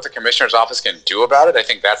the commissioner's office can do about it. I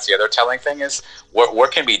think that's the other telling thing is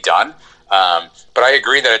what can be done. But I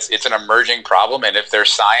agree that it's an emerging problem, and if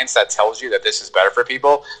there's science that tells you that this is better for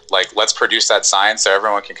people, like, let's produce that science so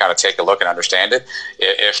everyone can kind of take a look and understand it.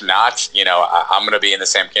 If not, I'm going to be in the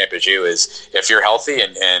same camp as you. Is if you're healthy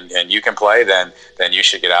and you can play, then you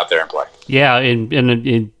should get out there and play. Yeah,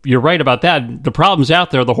 and you're right about that. The problem's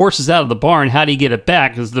out there. The horse is out of the barn. How do you get it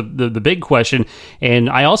back is the big question. And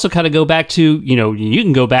I also kind of go back to, you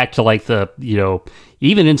can go back to like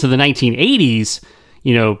even into the 1980s.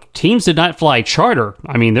 Teams did not fly charter.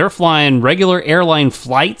 I mean, they're flying regular airline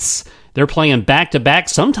flights. They're playing back-to-back,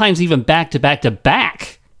 sometimes even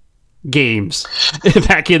back-to-back-to-back. games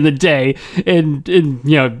back in the day. And,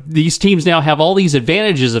 these teams now have all these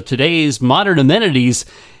advantages of today's modern amenities.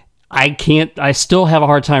 I still have a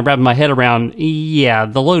hard time wrapping my head around,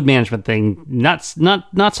 the load management thing. Not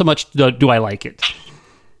so much do I like it.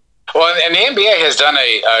 Well, and the NBA has done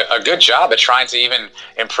a good job at trying to even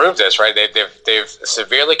improve this, right? They've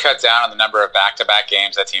severely cut down on the number of back-to-back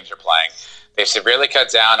games that teams are playing. They've severely cut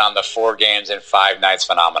down on the 4 games in 5 nights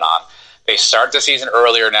phenomenon. They start the season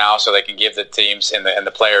earlier now so they can give the teams and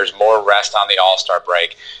the players more rest on the All-Star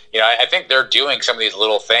break. I think they're doing some of these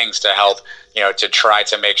little things to help, to try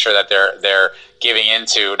to make sure that they're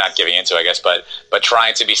not giving into, I guess, but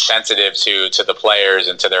trying to be sensitive to the players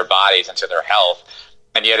and to their bodies and to their health.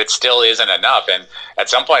 And yet it still isn't enough. And at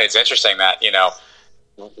some point it's interesting that,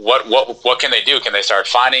 what can they do? Can they start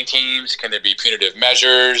finding teams? Can there be punitive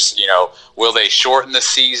measures? Will they shorten the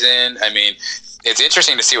season? I mean, it's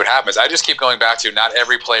interesting to see what happens. I just keep going back to not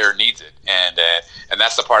every player needs it. And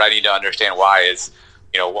that's the part I need to understand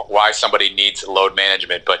why somebody needs load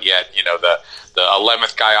management, but yet, the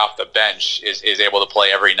 11th guy off the bench is able to play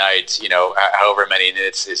every night, however many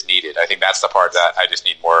minutes is needed. I think that's the part that I just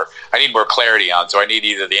need more clarity on. So I need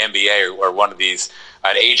either the NBA or one of these,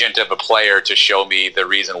 an agent of a player, to show me the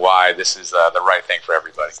reason why this is the right thing for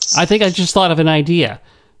everybody. I think I just thought of an idea.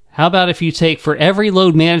 How about if you take, for every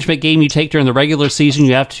load management game you take during the regular season,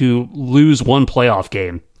 you have to lose 1 playoff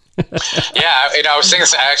game? Yeah, I was thinking.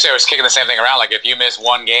 Actually, I was kicking the same thing around. Like, if you miss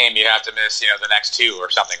 1 game, you have to miss, the next 2 or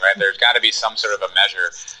something, right? There's got to be some sort of a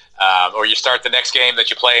measure, or you start the next game that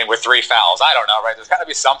you play in with 3 fouls. I don't know, right? There's got to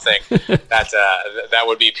be something that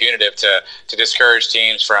would be punitive to discourage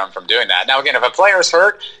teams from doing that. Now, again, if a player is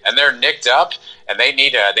hurt and they're nicked up and they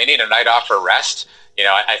need a night off for rest,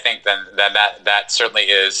 I think then that certainly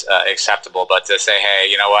is acceptable. But to say, hey,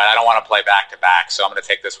 you know what, I don't want to play back to back, so I'm going to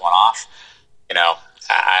take this one off.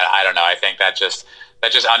 I don't know. I think that just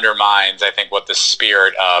undermines, I think, what the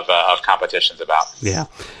spirit of competition's about. Yeah.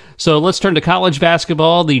 So let's turn to college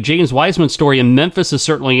basketball. The James Wiseman story in Memphis is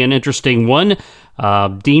certainly an interesting one.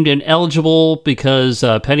 Deemed ineligible because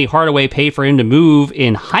Penny Hardaway paid for him to move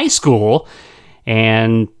in high school,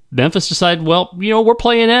 and Memphis decided, well, we're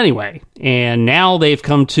playing anyway. And now they've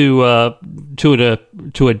come to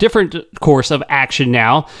a different course of action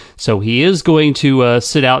now. So he is going to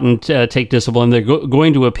sit out and take discipline. They're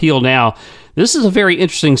going to appeal now. This is a very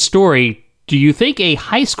interesting story. Do you think a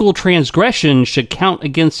high school transgression should count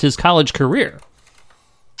against his college career?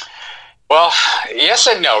 Well, yes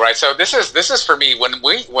and no, right? So this is for me,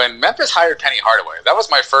 when Memphis hired Penny Hardaway, that was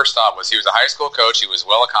my first thought. Was he was a high school coach, he was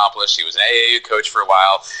well accomplished, he was an AAU coach for a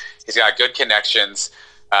while, he's got good connections,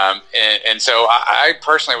 and so I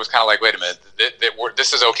personally was kind of like, wait a minute,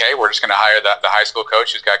 this is okay. We're just going to hire the high school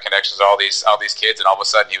coach who's got connections to all these kids, and all of a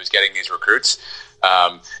sudden he was getting these recruits.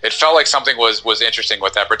 It felt like something was interesting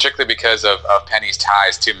with that, particularly because of Penny's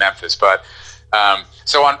ties to Memphis, but.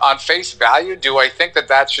 So on face value, do I think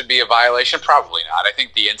that should be a violation? Probably not. I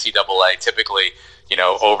think the NCAA typically,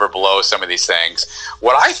 overblows some of these things.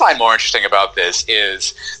 What I find more interesting about this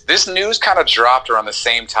is this news kind of dropped around the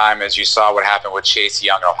same time as you saw what happened with Chase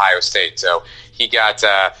Young at Ohio State. So he got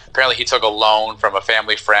apparently he took a loan from a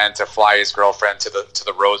family friend to fly his girlfriend to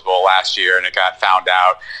the Rose Bowl last year, and it got found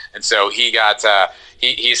out. And so he got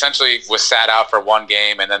he essentially was sat out for 1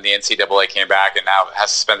 game, and then the NCAA came back and now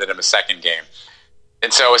has suspended him a 2nd game.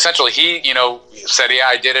 And so essentially he, said, yeah,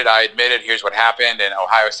 I did it. I admit it. Here's what happened. And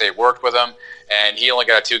Ohio State worked with him, and he only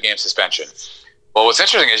got a 2-game suspension. Well, what's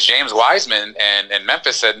interesting is James Wiseman and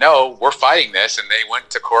Memphis said, no, we're fighting this. And they went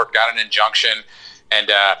to court, got an injunction. And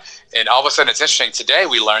all of a sudden, it's interesting. Today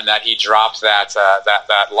we learned that he dropped that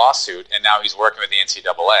lawsuit, and now he's working with the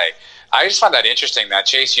NCAA. I just find that interesting that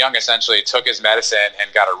Chase Young essentially took his medicine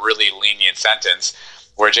and got a really lenient sentence,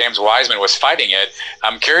 where James Wiseman was fighting it.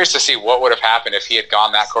 I'm curious to see what would have happened if he had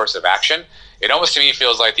gone that course of action. It almost to me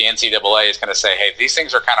feels like the NCAA is going to say, hey, these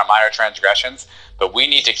things are kind of minor transgressions, but we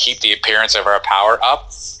need to keep the appearance of our power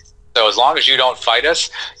up. So as long as you don't fight us,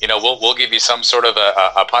 we'll give you some sort of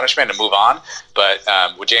a punishment and move on. But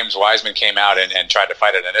when James Wiseman came out and tried to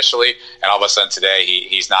fight it initially, and all of a sudden today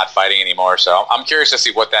he's not fighting anymore. So I'm curious to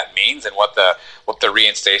see what that means and what the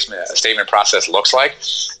reinstatement process looks like.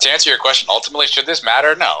 To answer your question, ultimately, should this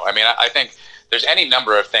matter? No. I mean, I think there's any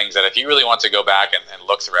number of things that if you really want to go back and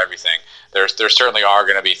look through everything, there certainly are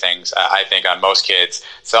going to be things, I think, on most kids,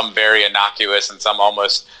 some very innocuous and some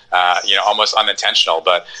almost unintentional.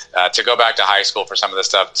 But to go back to high school for some of this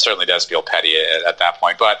stuff certainly does feel petty at that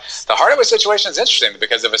point. But the Hardaway situation is interesting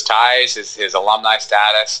because of his ties, his alumni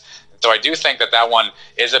status. So I do think that one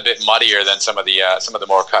is a bit muddier than some of the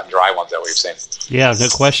more cut and dry ones that we've seen. Yeah, no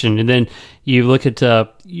question. And then you look at the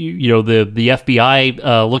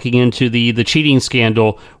FBI looking into the cheating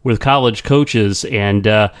scandal with college coaches, and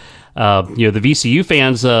the VCU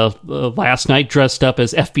fans last night dressed up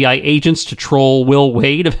as FBI agents to troll Will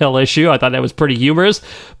Wade of LSU. I thought that was pretty humorous.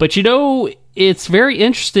 But it's very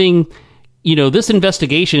interesting. This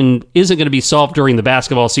investigation isn't going to be solved during the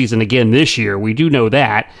basketball season again this year. We do know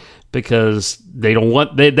that, because they don't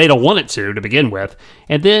want it to begin with.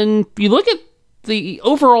 And then you look at the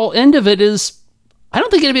overall end of it is, I don't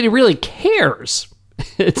think anybody really cares.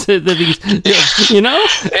 It's Yeah,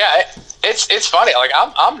 it's funny. Like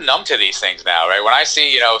I'm numb to these things now, right? When I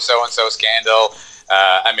see so and so scandal,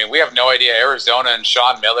 we have no idea. Arizona and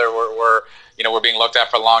Sean Miller were being looked at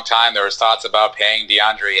for a long time. There was thoughts about paying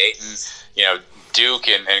DeAndre Ayton. Duke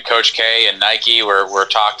and Coach K and Nike were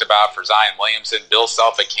talked about for Zion Williamson. Bill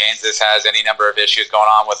Self at Kansas has any number of issues going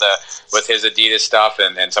on with his Adidas stuff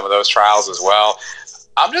and some of those trials as well.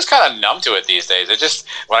 I'm just kind of numb to it these days. It just,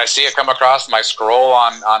 when I see it come across my scroll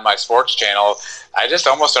on my sports channel, I just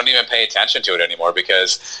almost don't even pay attention to it anymore,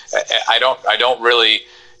 because I don't really,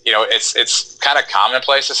 it's kind of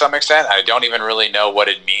commonplace to some extent. I don't even really know what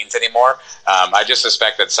it means anymore. I just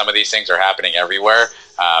suspect that some of these things are happening everywhere.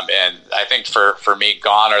 And I think for me,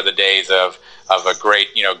 gone are the days of a great,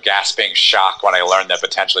 gasping shock when I learned that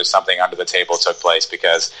potentially something under the table took place,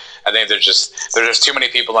 because I think there's just too many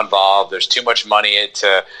people involved. There's too much money at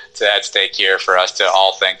stake here for us to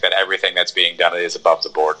all think that everything that's being done is above the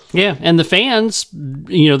board. Yeah, and the fans,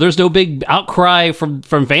 there's no big outcry from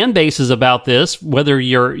fan bases about this, whether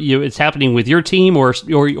it's happening with your team or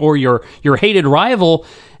your hated rival.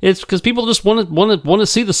 It's because people just want to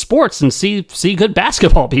see the sports and see good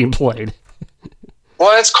basketball being played.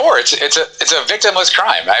 Well, it's core. It's a victimless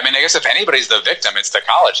crime. I guess if anybody's the victim, it's the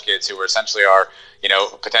college kids who essentially are,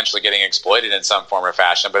 potentially getting exploited in some form or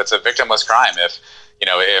fashion. But it's a victimless crime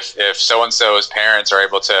if so-and-so's parents are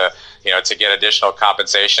able to, to get additional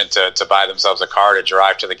compensation to buy themselves a car to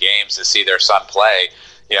drive to the games to see their son play.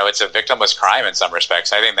 It's a victimless crime in some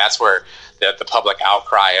respects. I think that's where the public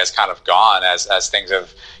outcry has kind of gone as things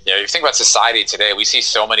have, you think about society today, we see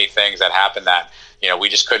so many things that happen that, we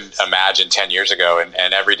just couldn't imagine 10 years ago.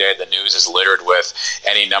 And every day the news is littered with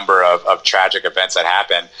any number of tragic events that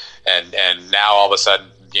happen. And now all of a sudden,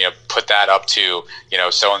 put that up to,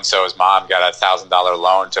 so-and-so's mom got $1,000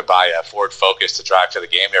 loan to buy a Ford Focus to drive to the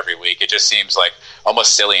game every week. It just seems like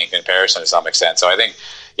almost silly in comparison to some extent. So I think,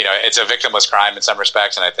 it's a victimless crime in some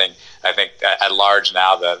respects. And I think at large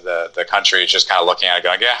now the country is just kind of looking at it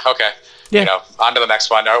going, yeah, okay. Yeah. On to the next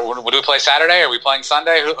one. Would we play Saturday? Are we playing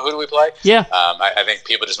Sunday? Who do we play? Yeah. I think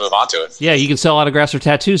people just move on to it. Yeah, you can sell autographs or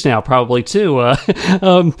tattoos now, probably, too.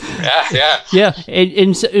 Yeah. Yeah,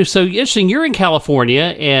 and so interesting, you're in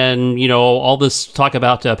California, and, all this talk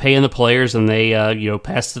about paying the players, and they,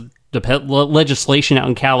 passed the legislation out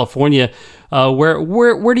in California.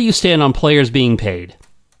 Where do you stand on players being paid?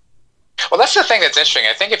 Well, that's the thing that's interesting.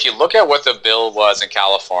 I think if you look at what the bill was in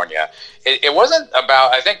California, it wasn't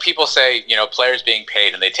about, I think people say, players being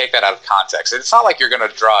paid, and they take that out of context. It's not like you're going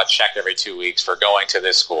to draw a check every 2 weeks for going to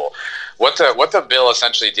this school. What the bill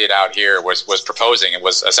essentially did out here was proposing, and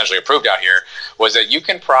was essentially approved out here, was that you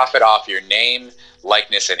can profit off your name,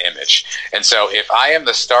 likeness, and image. And so if I am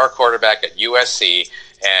the star quarterback at USC,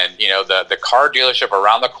 and the car dealership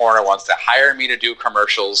around the corner wants to hire me to do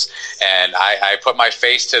commercials, and I put my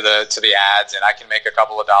face to the ads, and I can make a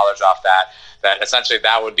couple of dollars off that essentially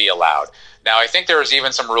that would be allowed. Now, I think there was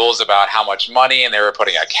even some rules about how much money, and they were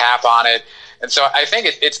putting a cap on it. And so I think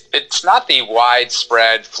it's not the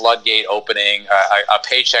widespread floodgate opening, a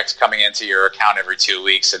paycheck's coming into your account every 2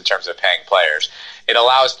 weeks in terms of paying players. It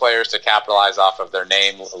allows players to capitalize off of their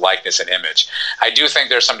name, likeness, and image. I do think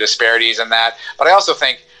there's some disparities in that, but I also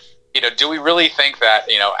think, do we really think that,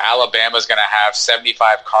 Alabama's going to have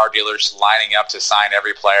 75 car dealers lining up to sign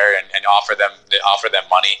every player and offer them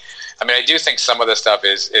money? I do think some of this stuff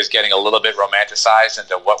is getting a little bit romanticized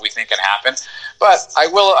into what we think can happen. But I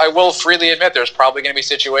will freely admit there's probably going to be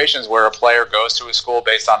situations where a player goes to a school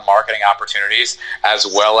based on marketing opportunities, as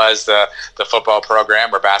well as the football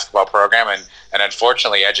program or basketball program. And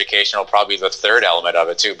unfortunately, education will probably be the third element of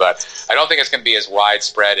it too. But I don't think it's going to be as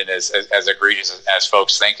widespread and as egregious as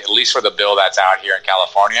folks think, at least for the bill that's out here in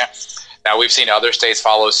California. Now, we've seen other states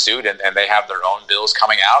follow suit, and they have their own bills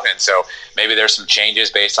coming out. And so maybe there's some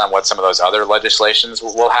changes based on what some of those other legislations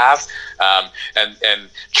will have.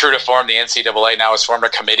 And true to form, the NCAA now has formed a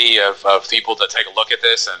committee of people to take a look at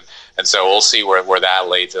this. And so we'll see where that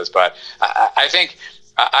leads us. But I think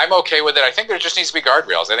I'm okay with it. I think there just needs to be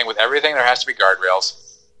guardrails. I think with everything, there has to be guardrails.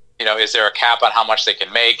 is there a cap on how much they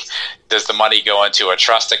can make? Does the money go into a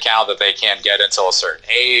trust account that they can't get until a certain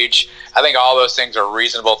age? I think all those things are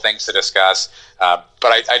reasonable things to discuss, but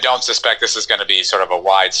I don't suspect this is going to be sort of a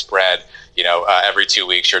widespread, every 2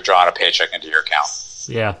 weeks you're drawing a paycheck into your account.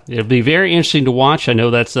 Yeah, it'll be very interesting to watch. I know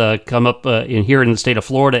that's come up here in the state of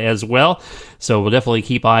Florida as well, so we'll definitely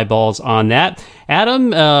keep eyeballs on that.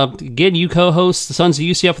 Adam, again, you co-host the Sons of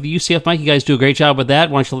UCF with the UCF Mike. You guys do a great job with that.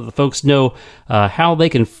 Why don't you let the folks know how they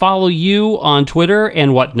can follow you on Twitter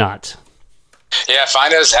and whatnot? Yeah,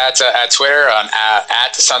 find us at Twitter on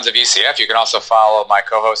at Sons of UCF. You can also follow my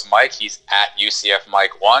co-host Mike. He's at UCF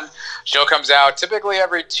Mike 1. Show comes out typically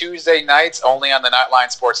every Tuesday nights, only on the Nightline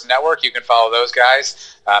Sports Network. You can follow those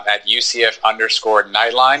guys at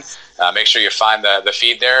UCF_Nightline. Make sure you find the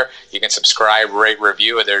feed there. You can subscribe, rate,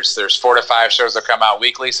 review. There's 4 to 5 shows that come out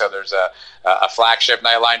weekly. So there's a flagship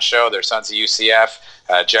Nightline show. There's Sons of UCF.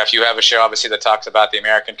 Jeff, you have a show, obviously, that talks about the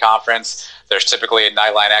American Conference. There's typically a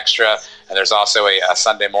Nightline Extra, and there's also a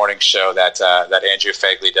Sunday morning show that Andrew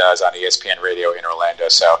Fagley does on ESPN Radio in Orlando.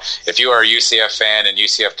 So if you are a UCF fan and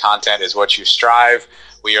UCF content is what you strive,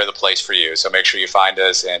 we are the place for you. So make sure you find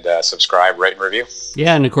us and subscribe, rate, and review.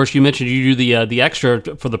 Yeah, and of course you mentioned you do the extra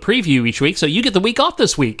for the preview each week, so you get the week off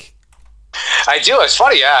this week. I do. It's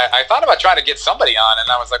funny. Yeah, I thought about trying to get somebody on, and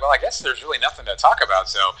I was like, well, I guess there's really nothing to talk about.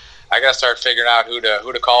 So I got to start figuring out who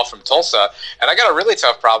to call from Tulsa. And I got a really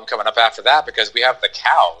tough problem coming up after that because we have the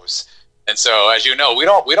Cows. And so, as you know, we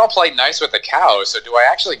don't play nice with the Cows. So do I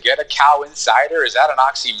actually get a Cow Insider? Is that an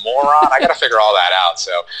oxymoron? I got to figure all that out.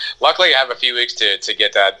 So luckily I have a few weeks to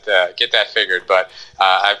get that figured. But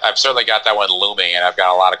I've certainly got that one looming, and I've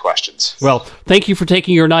got a lot of questions. Well, thank you for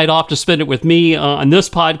taking your night off to spend it with me on this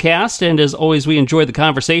podcast. And as always, we enjoyed the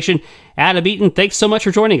conversation. Adam Eaton, thanks so much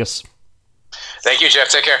for joining us. Thank you, Jeff.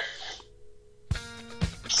 Take care.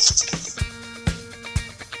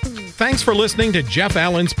 Thanks for listening to Jeff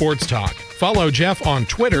Allen Sports Talk. Follow Jeff on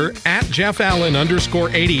Twitter at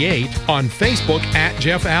JeffAllen_88, on Facebook at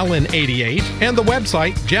JeffAllen88, and the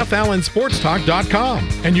website JeffAllenSportsTalk.com.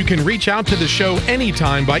 And you can reach out to the show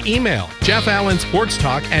anytime by email,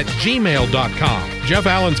 JeffAllenSportsTalk@gmail.com. Jeff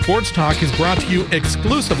Allen Sports Talk is brought to you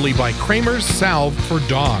exclusively by Kramer's Salve for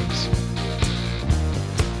Dogs.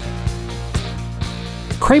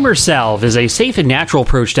 Kramer's Salve is a safe and natural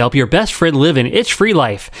approach to help your best friend live an itch-free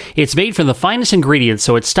life. It's made from the finest ingredients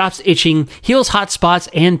so it stops itching, heals hot spots,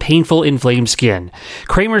 and painful inflamed skin.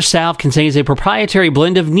 Kramer's Salve contains a proprietary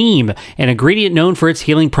blend of neem, an ingredient known for its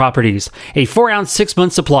healing properties. A 4-ounce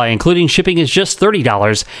 6-month supply, including shipping, is just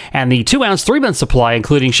 $30, and the 2-ounce 3-month supply,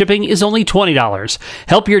 including shipping, is only $20.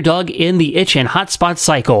 Help your dog end the itch and hot spot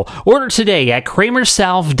cycle. Order today at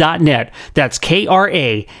KramerSalve.net. That's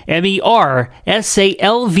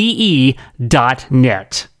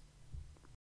KramerSalve.net.